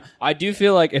I do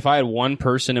feel like if I had one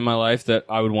person in my life that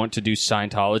I would want to do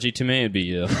Scientology to me, it'd be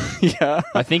you. Yeah.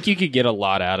 I think you could get a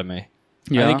lot out of me.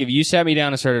 Yeah. I think if you sat me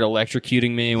down and started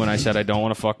electrocuting me when I said I don't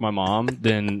want to fuck my mom,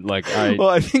 then Well,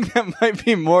 I think that might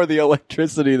be more the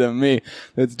electricity than me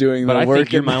that's doing the work. But I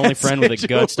think you're my in only that friend with the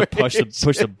guts to push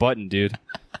situation. the button, dude.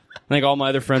 I think all my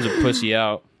other friends would pussy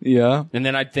out. Yeah. And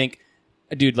then I'd think,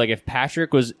 dude, like if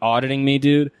Patrick was auditing me,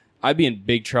 dude, I'd be in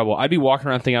big trouble. I'd be walking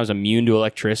around thinking I was immune to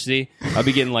electricity. I'd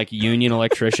be getting like union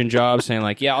electrician jobs saying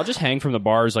like, yeah, I'll just hang from the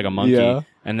bars like a monkey. Yeah.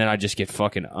 And then I'd just get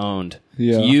fucking owned.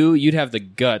 Yeah. You'd have the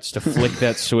guts to flick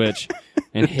that switch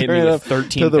and hit Turn me it with up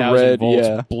to the 13,000 red, volts,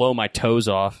 yeah. blow my toes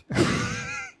off.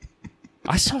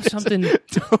 I saw something.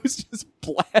 Toes just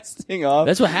blasting off.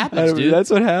 That's what happens, dude.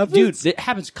 That's what happens? Dude, it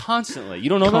happens constantly. You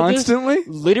don't know Constantly? about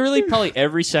this? Literally, probably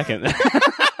every second.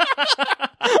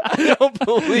 I don't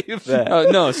believe that.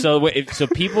 No, so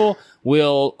people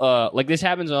will like this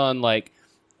happens on like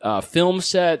film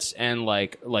sets and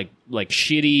like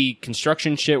shitty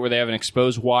construction shit where they have an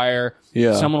exposed wire.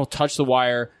 Yeah. Someone will touch the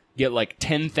wire, get like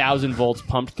 10,000 volts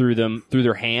pumped through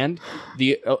their hand.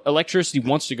 The electricity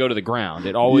wants to go to the ground.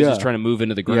 It always Yeah. is trying to move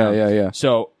into the ground. Yeah.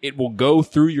 So it will go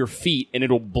through your feet and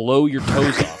it'll blow your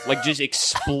toes off. Like just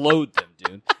explode them,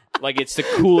 dude. Like it's the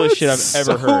coolest shit I've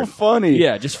ever heard. So funny.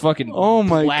 Yeah, just fucking Oh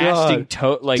my blasting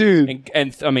God. like Dude.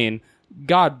 and I mean,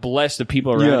 God bless the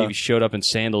people around Yeah. you who showed up in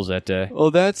sandals that day.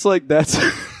 Well, that's like a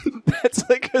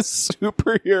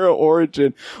superhero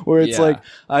origin where it's Yeah. like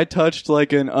I touched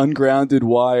like an ungrounded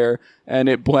wire and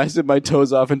it blasted my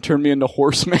toes off and turned me into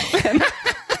Horseman. To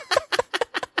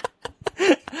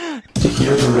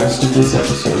hear the rest of this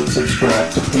episode,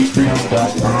 subscribe to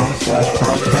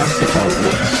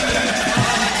patreon.com/podcastdepartments.